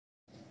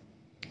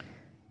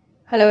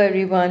Hello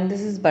everyone, this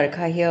is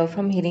Barkha here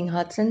from Healing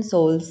Hearts and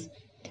Souls.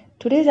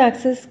 Today's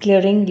access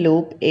clearing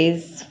loop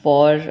is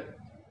for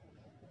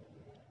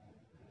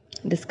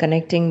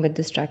disconnecting with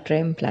distractor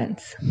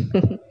implants.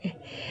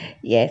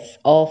 Yes,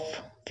 of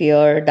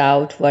fear,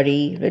 doubt,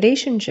 worry,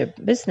 relationship,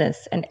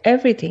 business, and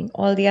everything,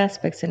 all the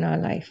aspects in our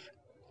life.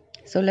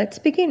 So let's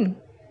begin.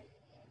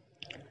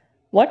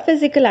 What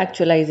physical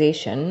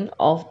actualization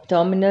of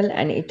terminal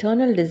and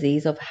eternal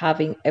disease of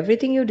having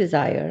everything you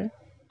desire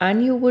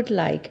and you would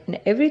like and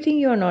everything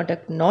you are not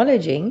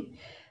acknowledging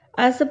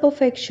as the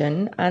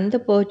perfection and the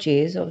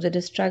purchase of the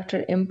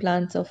distractor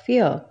implants of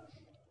fear,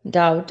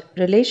 doubt,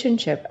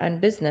 relationship, and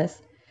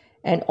business,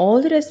 and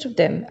all the rest of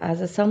them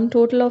as a sum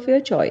total of your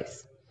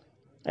choice?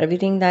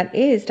 Everything that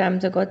is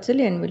times a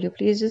godzillion, will you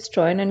please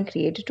destroy and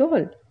uncreate it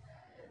all?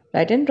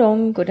 Right and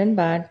wrong, good and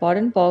bad, pot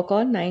and pock,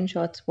 all nine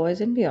shorts,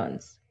 boys and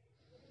beyonds.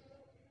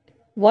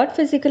 What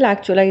physical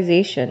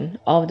actualization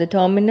of the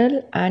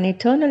terminal and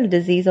eternal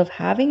disease of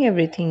having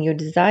everything you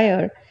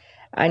desire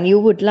and you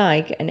would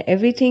like and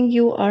everything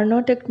you are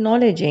not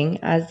acknowledging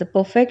as the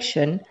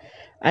perfection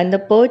and the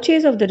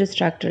purchase of the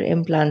distractor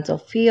implants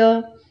of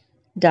fear,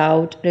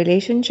 doubt,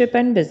 relationship,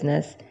 and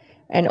business,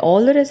 and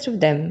all the rest of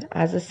them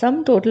as a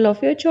sum total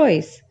of your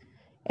choice?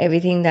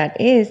 Everything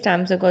that is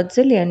times a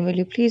godzillion, will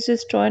you please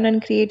destroy and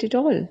uncreate it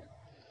all?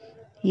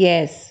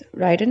 Yes,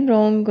 right and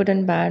wrong, good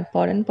and bad,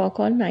 pot and pock,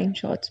 all nine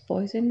shorts,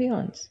 boys and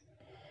beyonds.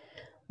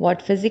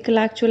 What physical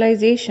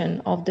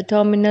actualization of the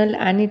terminal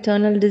and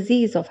eternal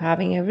disease of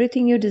having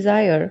everything you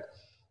desire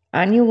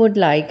and you would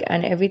like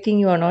and everything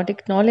you are not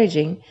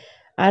acknowledging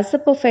as the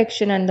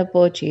perfection and the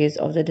purchase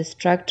of the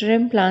distractor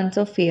implants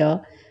of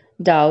fear,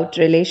 doubt,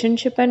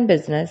 relationship, and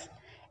business,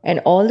 and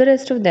all the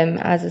rest of them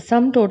as a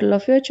sum total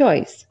of your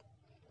choice?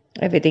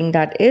 Everything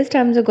that is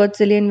times a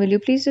godzillion, will you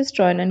please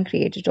destroy and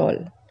uncreate it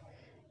all?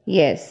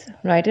 Yes,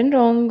 right and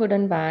wrong, good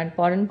and bad,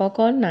 pot and pock,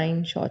 all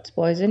nine shorts,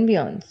 boys and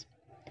beyonds.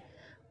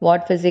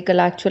 What physical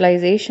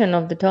actualization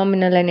of the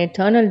terminal and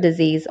eternal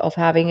disease of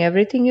having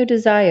everything you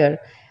desire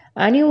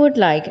and you would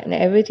like and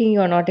everything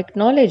you are not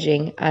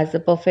acknowledging as the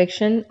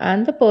perfection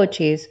and the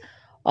purchase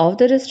of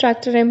the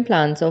distractor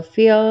implants of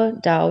fear,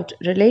 doubt,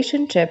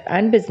 relationship,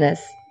 and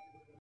business,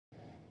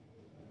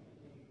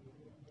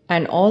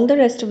 and all the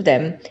rest of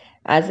them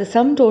as the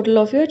sum total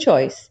of your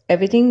choice?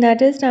 Everything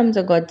that is times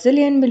a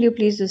godzillion, will you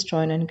please destroy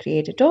and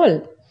create it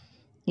all?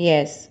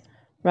 Yes,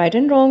 right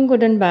and wrong,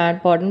 good and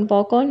bad, pot and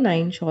pock, all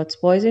nine shorts,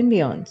 boys and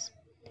beyonds.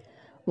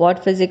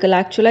 What physical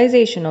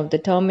actualization of the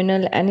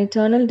terminal and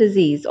eternal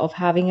disease of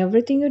having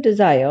everything you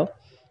desire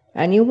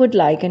and you would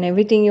like and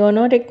everything you are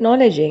not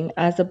acknowledging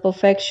as the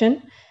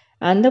perfection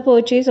and the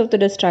purchase of the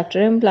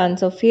distractor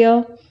implants of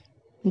fear,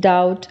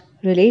 doubt,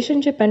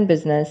 relationship, and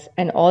business,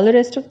 and all the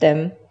rest of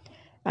them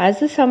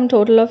as the sum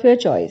total of your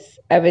choice?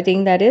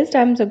 Everything that is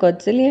times a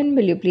godzillion,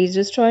 will you please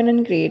destroy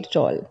and create it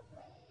all?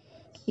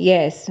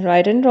 Yes,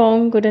 right and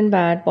wrong, good and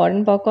bad, pot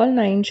and pock, all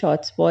nine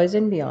shorts, boys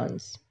and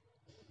beyonds.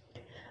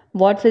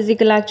 What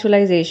physical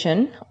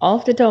actualization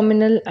of the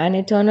terminal and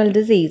eternal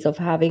disease of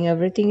having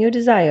everything you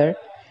desire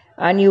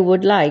and you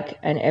would like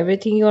and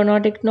everything you are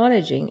not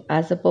acknowledging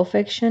as the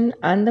perfection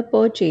and the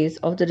purchase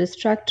of the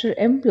distractor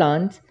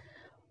implants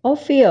of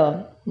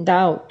fear,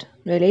 doubt,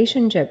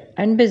 relationship,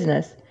 and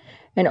business,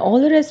 and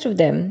all the rest of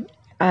them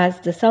as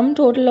the sum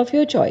total of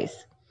your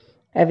choice?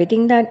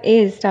 Everything that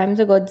is times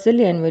a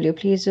godzillion, will you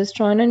please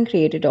destroy and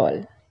create it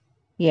all?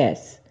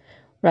 Yes.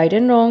 Right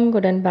and wrong,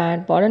 good and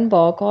bad, pot and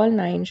pock, all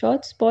nine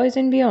shorts, boys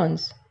and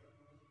beyonds.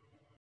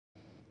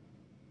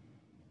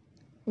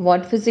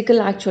 What physical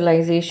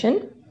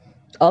actualization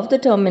of the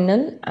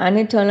terminal and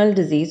eternal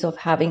disease of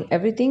having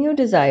everything you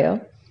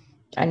desire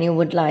and you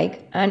would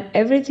like and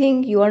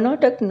everything you are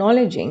not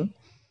acknowledging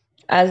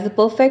as the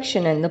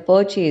perfection and the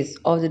purchase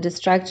of the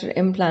distractor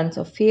implants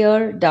of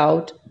fear,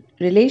 doubt,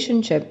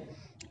 relationship,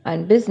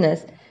 and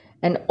business,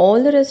 and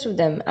all the rest of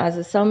them as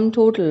a sum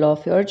total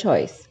of your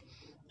choice?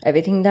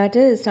 Everything that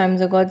is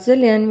times a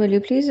godzillion, will you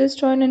please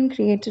destroy and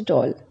create it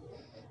all?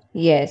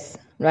 Yes,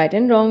 right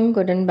and wrong,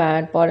 good and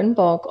bad, pot and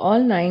pock,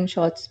 all nine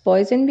shorts,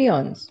 boys and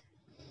beyonds.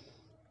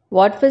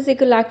 What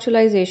physical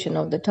actualization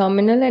of the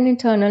terminal and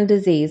eternal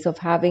disease of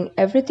having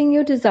everything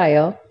you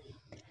desire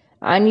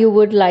and you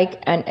would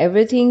like and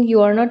everything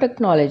you are not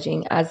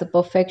acknowledging as the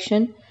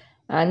perfection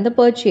and the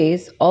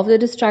purchase of the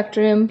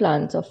distractor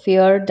implants of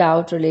fear,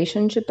 doubt,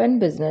 relationship, and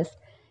business,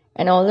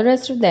 and all the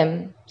rest of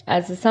them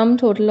as the sum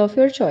total of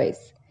your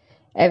choice?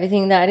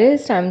 Everything that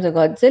is times a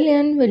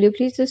godzillion, will you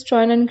please destroy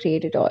and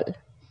uncreate it all?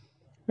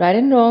 Right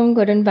and wrong,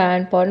 good and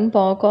bad, pot and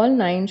pock, all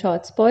nine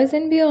shorts, boys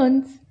and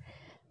beyonds.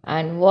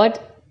 And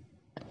what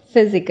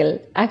physical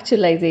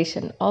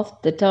actualization of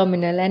the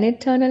terminal and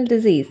eternal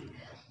disease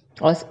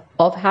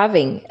of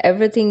having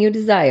everything you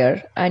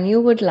desire and you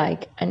would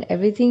like and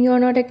everything you are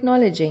not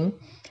acknowledging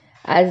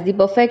as the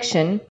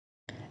perfection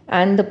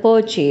and the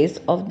purchase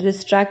of the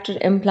distracted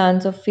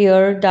implants of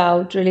fear,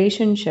 doubt,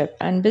 relationship,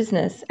 and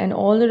business, and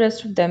all the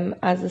rest of them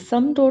as the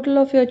sum total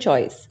of your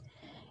choice?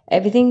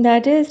 Everything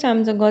that is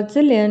times a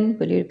godzillion,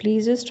 will you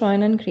please destroy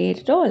and uncreate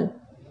it all?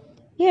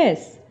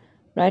 Yes.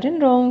 Right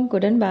and wrong,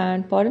 good and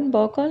bad, pod and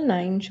bok, all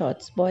nine,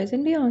 shorts, boys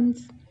and beyonds.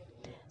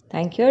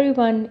 Thank you,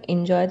 everyone.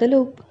 Enjoy the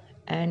loop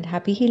and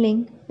happy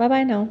healing. Bye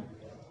bye now.